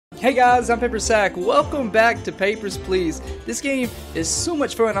Hey guys, I'm PaperSach. Welcome back to Papers, Please. This game is so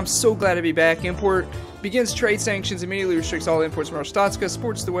much fun. I'm so glad to be back. Import begins trade sanctions, immediately restricts all imports from Arstotzka,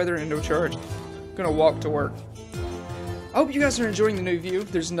 supports the weather, and no charge. I'm gonna walk to work. I hope you guys are enjoying the new view.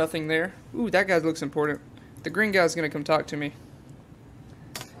 There's nothing there. Ooh, that guy looks important. The green guy's gonna come talk to me.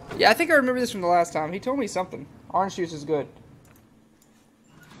 Yeah, I think I remember this from the last time. He told me something. Orange juice is good.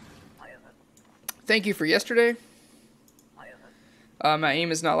 Thank you for yesterday. My aim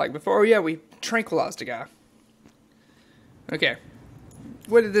is not like before. Oh yeah, we tranquilized a guy. Okay.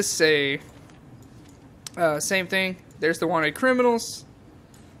 What did this say? Same thing. There's the wanted criminals.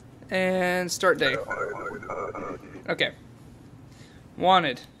 And start day. Okay.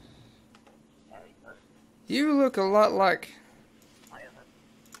 Wanted. You look a lot like...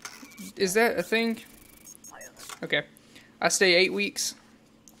 Is that a thing? Okay. I stay 8 weeks.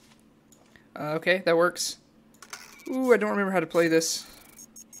 Okay, that works. Ooh, I don't remember how to play this.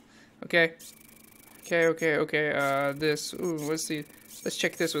 Okay. Okay. This. Ooh, let's see. Let's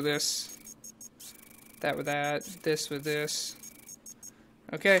check this with this. That with that. This with this.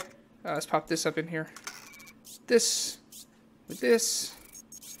 Okay. Let's pop this up in here. This with this.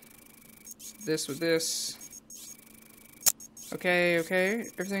 This with this. Okay.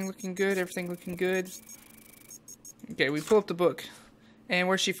 Everything looking good. Everything looking good. Okay, we pull up the book. And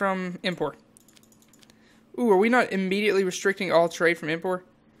where's she from? Import. Ooh, are we not immediately restricting all trade from import?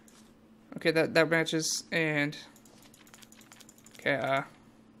 Okay, that matches. And okay,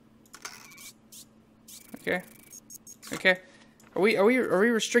 okay. Are we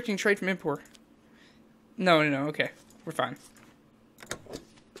restricting trade from import? No. Okay, we're fine.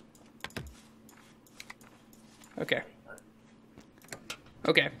 Okay.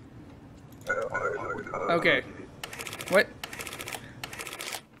 What?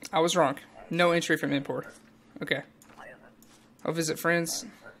 I was wrong. No entry from import. Okay. I'll visit friends.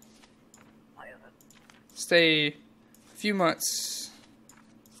 Stay a few months.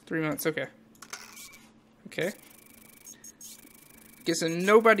 3 months, okay. Okay. Guess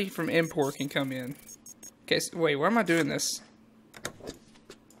nobody from import can come in. Okay, so, wait, why am I doing this?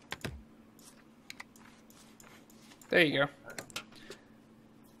 There you go.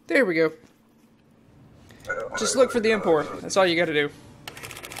 There we go. Just look for the import. That's all you gotta do.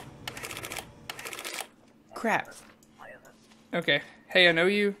 Crap. Okay. Hey, I know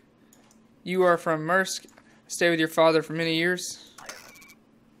you. You are from Mersk. Stay with your father for many years.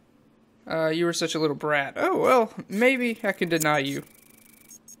 You were such a little brat. Oh, well, maybe I can deny you.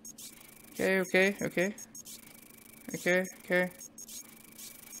 Okay.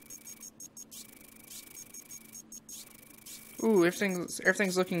 Ooh,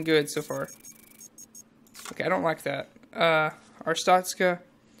 everything's looking good so far. Okay, I don't like that. Arstotzka.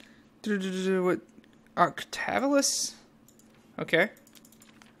 What? Octavilus? Okay.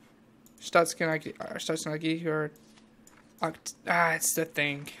 Arstotzka or it's the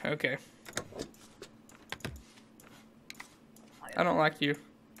thing. Okay. I don't like you.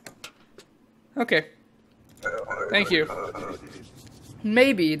 Okay. Thank you.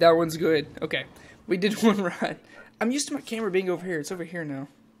 Maybe that one's good. Okay. We did one right. I'm used to my camera being over here. It's over here now.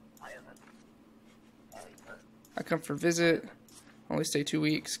 I come for visit. Only stay 2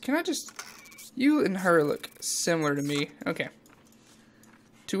 weeks. Can I just... You and her look similar to me. Okay.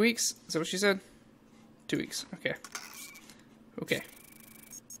 2 weeks? Is that what she said? 2 weeks. Okay.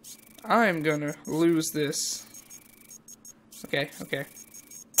 I'm gonna lose this. Okay.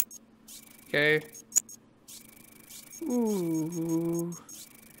 Ooh.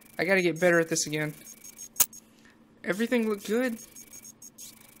 I gotta get better at this again. Everything looked good.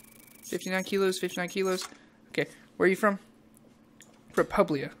 59 kilos. Okay. Where are you from?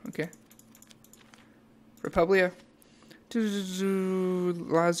 Republia. Okay. Republia.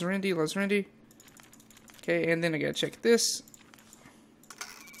 Lazarendi. Okay, and then I gotta check this.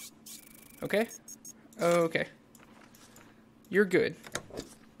 Okay. You're good.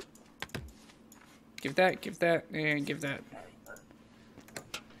 Give that, and give that.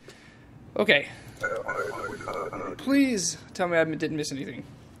 Okay. Please tell me I didn't miss anything.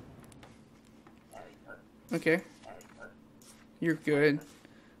 Okay. You're good.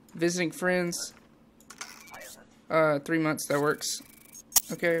 Visiting friends. 3 months, that works.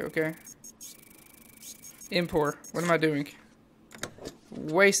 Okay. Import. What am I doing?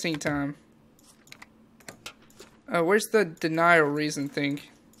 Wasting time. Where's the denial reason thing?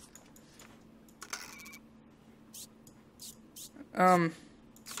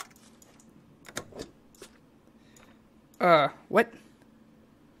 What?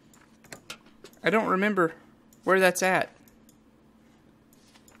 I don't remember where that's at.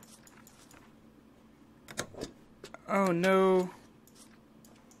 Oh no.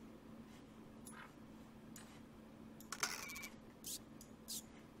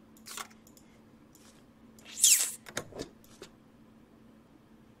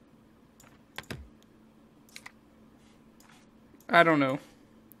 I don't know.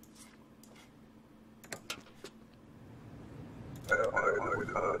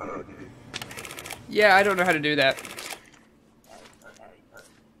 Yeah, I don't know how to do that.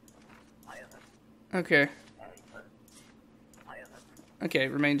 Okay. Okay,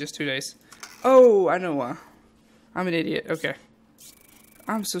 remain just 2 days. Oh, I know why. I'm an idiot. Okay.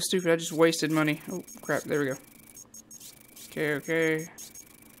 I'm so stupid. I just wasted money. Oh, crap. There we go. Okay, okay.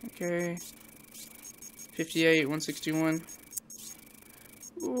 Okay. 58, 161.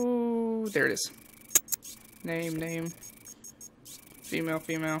 Ooh, there it is. Name, name. Female,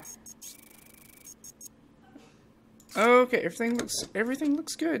 female. Okay, everything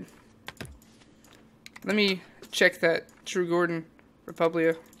looks good. Let me check that True Gordon,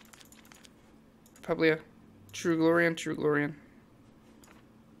 Republia, True Glorian.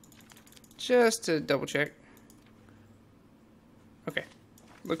 Just to double check. Okay,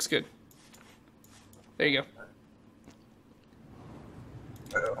 looks good. There you go.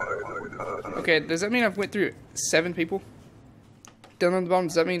 Okay, does that mean I've went through 7 people? Down on the bottom,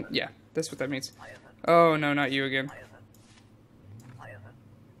 does that mean? Yeah, that's what that means. Oh, no, not you again.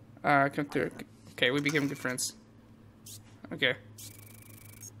 Come through. Okay, we became good friends. Okay.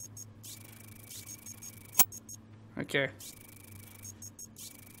 Okay.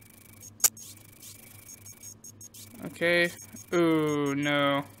 Okay. Ooh,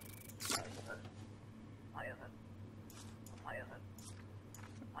 no.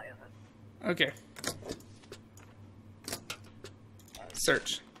 Okay.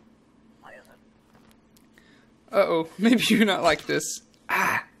 Search. Uh-oh. Maybe you're not like this.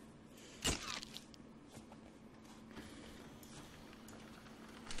 Ah!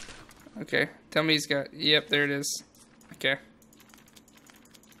 Okay. Tell me he's got... Yep, there it is. Okay.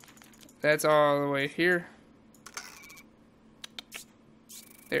 That's all the way here.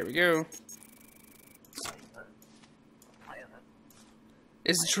 There we go.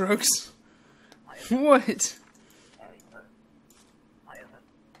 Is drugs? What?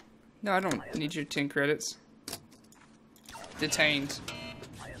 No, I don't need your 10 credits. Detained.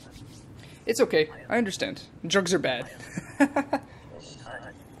 It's okay. I understand. Drugs are bad.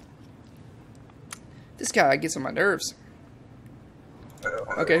 This guy gets on my nerves.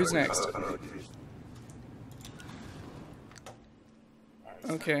 Okay, who's next?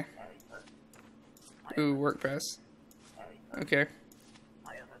 Okay. Ooh, work pass. Okay.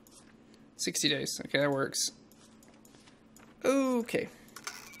 60 days. Okay, that works. Okay.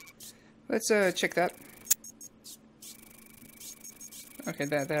 Let's check that. Okay,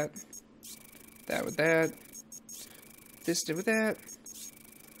 that with that. This did with that.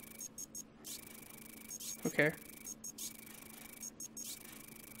 Okay.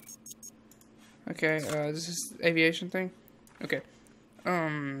 Okay, this is aviation thing. Okay.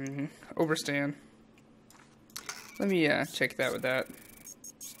 Overstand. Let me check that with that.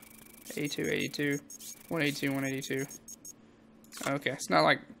 82, 82, 182, 182. Okay, it's not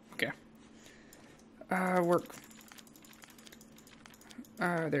like, okay. Work.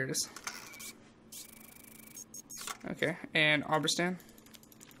 There it is. Okay, and Oberstan.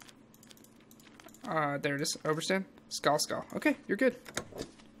 There it is, Oberstan. Skull. Okay, you're good.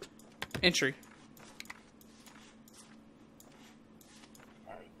 Entry.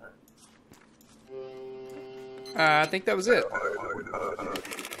 I think that was it.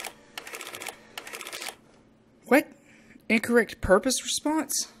 What? Incorrect purpose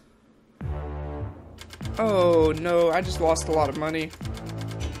response? Oh no, I just lost a lot of money.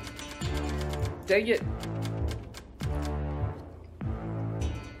 Dang it.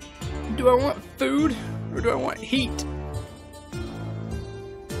 Do I want food or do I want heat?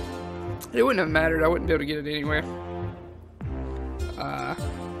 It wouldn't have mattered, I wouldn't be able to get it anyway.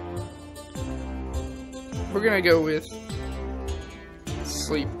 We're gonna go with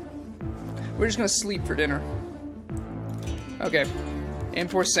sleep. We're just gonna sleep for dinner. Okay.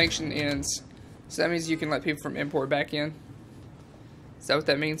 Import sanction ends. So that means you can let people from import back in. Is that what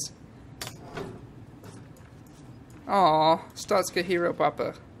that means? Aw, Statska Hero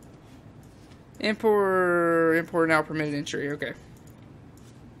Papa. Import now permitted entry. Okay.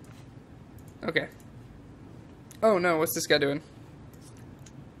 Okay. Oh no, what's this guy doing?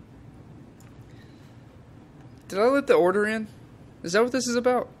 Did I let the order in? Is that what this is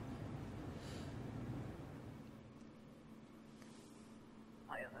about?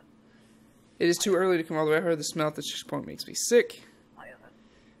 It is too early to come all the way. I heard the smell at the checkpoint makes me sick.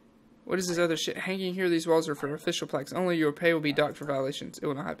 What is this other shit hanging here? These walls are for official plaques. Only your pay will be docked for violations. It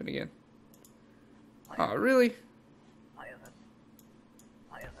will not happen again. Oh, really?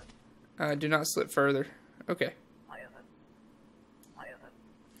 Do not slip further. Okay.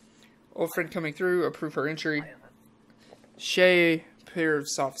 Old friend coming through. Approve her entry.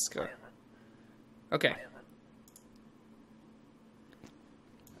 PaperSach. Okay.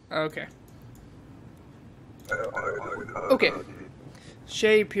 Okay. Okay.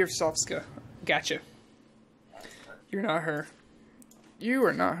 PaperSach. Gotcha. You're not her. You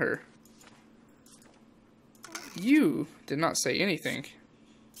are not her. You did not say anything.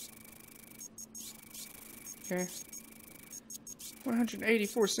 Okay.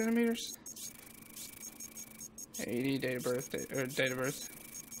 184 centimeters. 80 date of birth. Date of birth.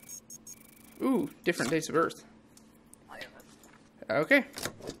 Ooh, different dates of birth. Okay.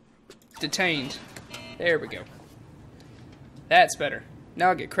 Detained. There we go. That's better. Now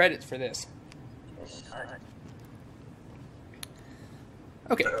I'll get credits for this.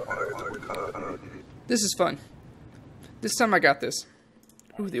 Okay. This is fun. This time I got this.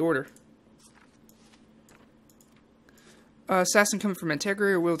 Ooh, the order. Assassin coming from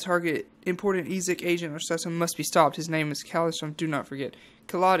Integrity will target important EZIC agent or assassin must be stopped. His name is Kalistom. Do not forget.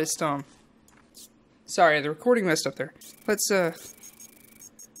 Kalistom. Sorry, the recording messed up there. Let's,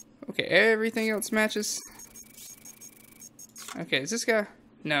 okay, everything else matches. Okay, is this guy?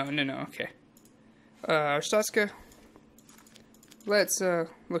 No, okay. Arstotzka. Let's,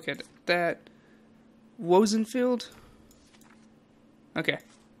 look at that. Wozenfield? Okay.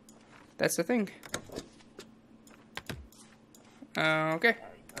 That's the thing. Okay.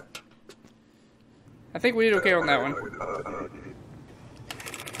 I think we did okay on that one.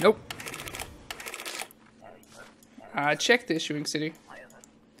 Nope. Check the issuing city.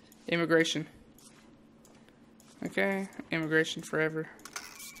 Immigration. Okay. Immigration forever.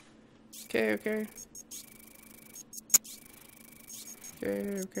 Okay. Okay.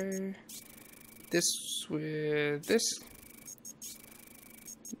 This with this.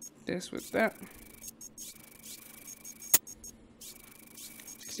 This with that.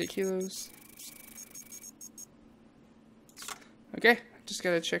 60 kilos. Okay, just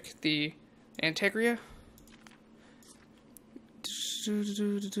gotta check the Antegria.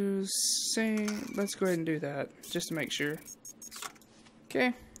 Same. Let's go ahead and do that just to make sure.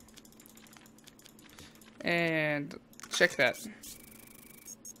 Okay. And check that.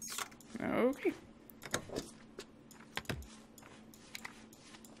 Okay.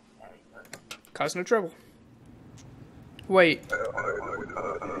 Cause no trouble. Wait.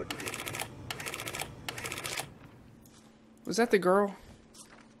 Was that the girl?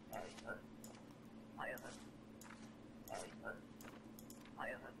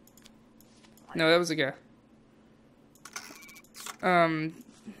 No, that was a guy.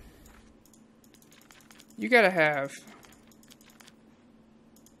 You gotta have.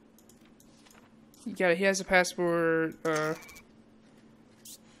 He has a passport, gotta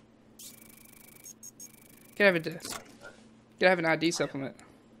have an ID supplement.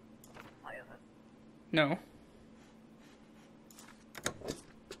 No.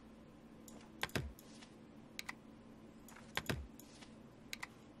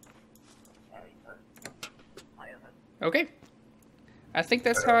 Okay. I think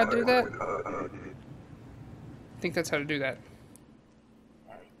that's how I do that. I think that's how to do that.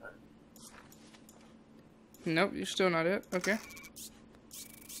 Nope, you're still not it. Okay.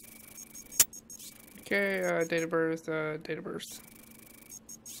 Okay, date of birth, date of birth.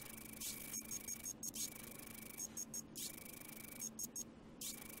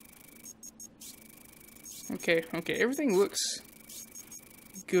 Okay, everything looks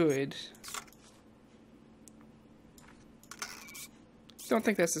good. Don't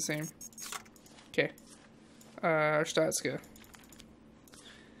think that's the same. Okay. Arstotzka.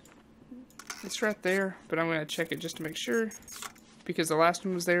 It's right there, but I'm gonna check it just to make sure. Because the last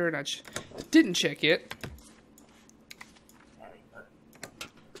one was there and I didn't check it.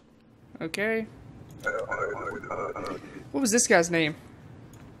 Okay. What was this guy's name?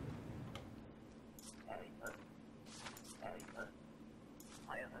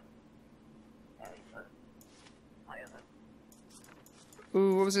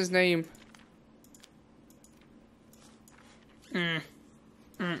 Ooh, what was his name?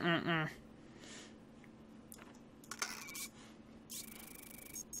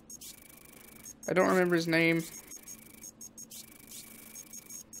 I don't remember his name.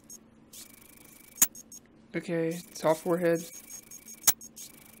 Okay, tall forehead.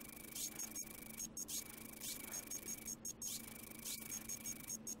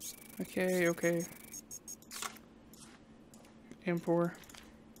 Okay. Impor.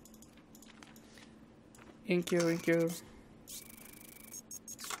 Inkyo.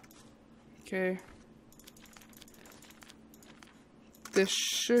 Okay. This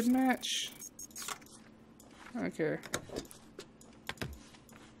should match. Okay.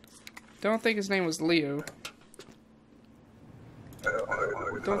 Don't think his name was Leo.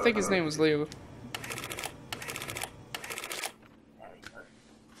 Don't think his name was Leo.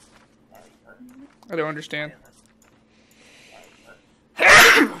 I don't understand.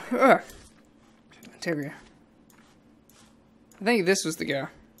 Integria. I think this was the guy.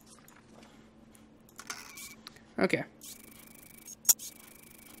 Okay.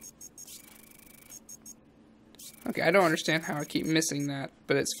 Okay, I don't understand how I keep missing that,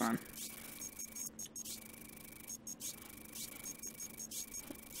 but it's fine.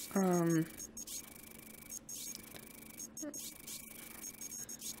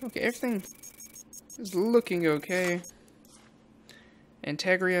 Okay, everything is looking okay.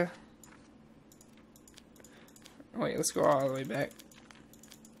 Integria. Wait, let's go all the way back.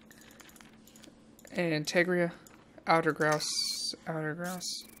 Integria. Outer grouse. Outer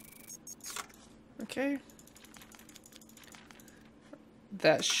grouse. Okay.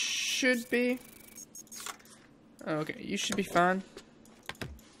 That should be. Okay, you should be fine.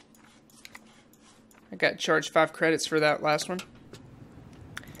 I got charged 5 credits for that last one.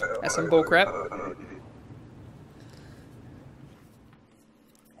 That's some bullcrap.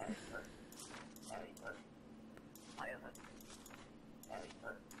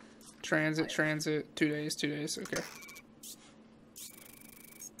 Transit, 2 days, okay.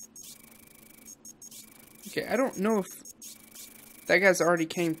 Okay, I don't know if that guy's already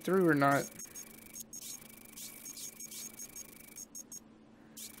came through or not.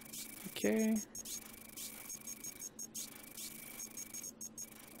 Okay.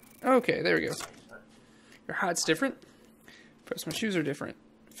 Okay, there we go. Your hat's different. First, my shoes are different.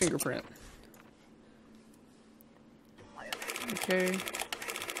 Fingerprint. Okay.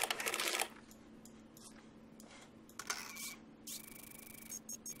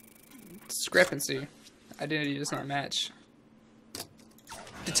 Discrepancy. Identity does not match.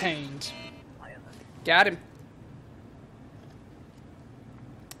 Detained. Got him.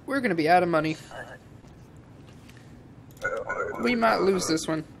 We're gonna be out of money. We might lose this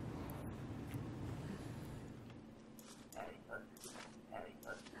one.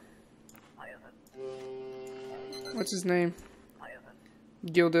 What's his name?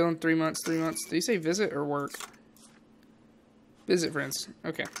 Gil Dillon, 3 months, 3 months. Did he say visit or work? Visit friends.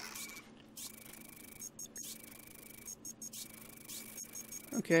 Okay.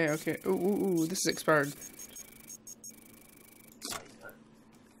 Okay. Ooh, this is expired.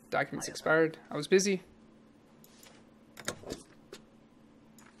 Documents expired. I was busy.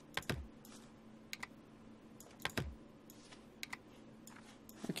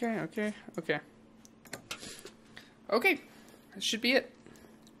 Okay. Okay, that should be it.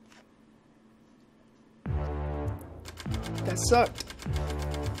 That sucked.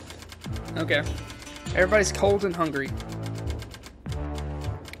 Okay. Everybody's cold and hungry.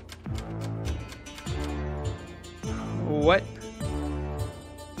 What?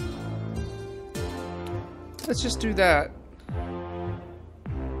 Let's just do that.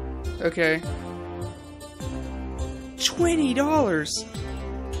 Okay. $20.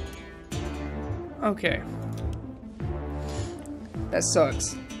 Okay. That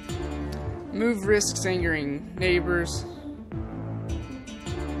sucks. Move risks angering neighbors.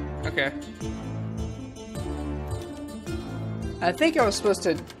 Okay. I think I was supposed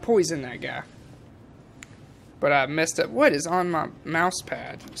to poison that guy. But I messed up. What is on my mouse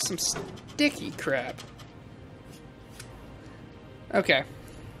pad? Some sticky crap. Okay.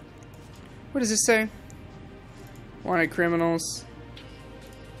 What does this say? Wanted criminals.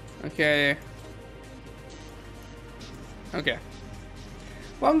 Okay. Okay.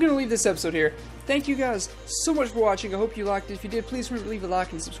 Well, I'm going to leave this episode here. Thank you guys so much for watching. I hope you liked it. If you did, please remember to leave a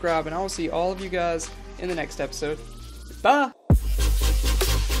like and subscribe. And I will see all of you guys in the next episode. Bye!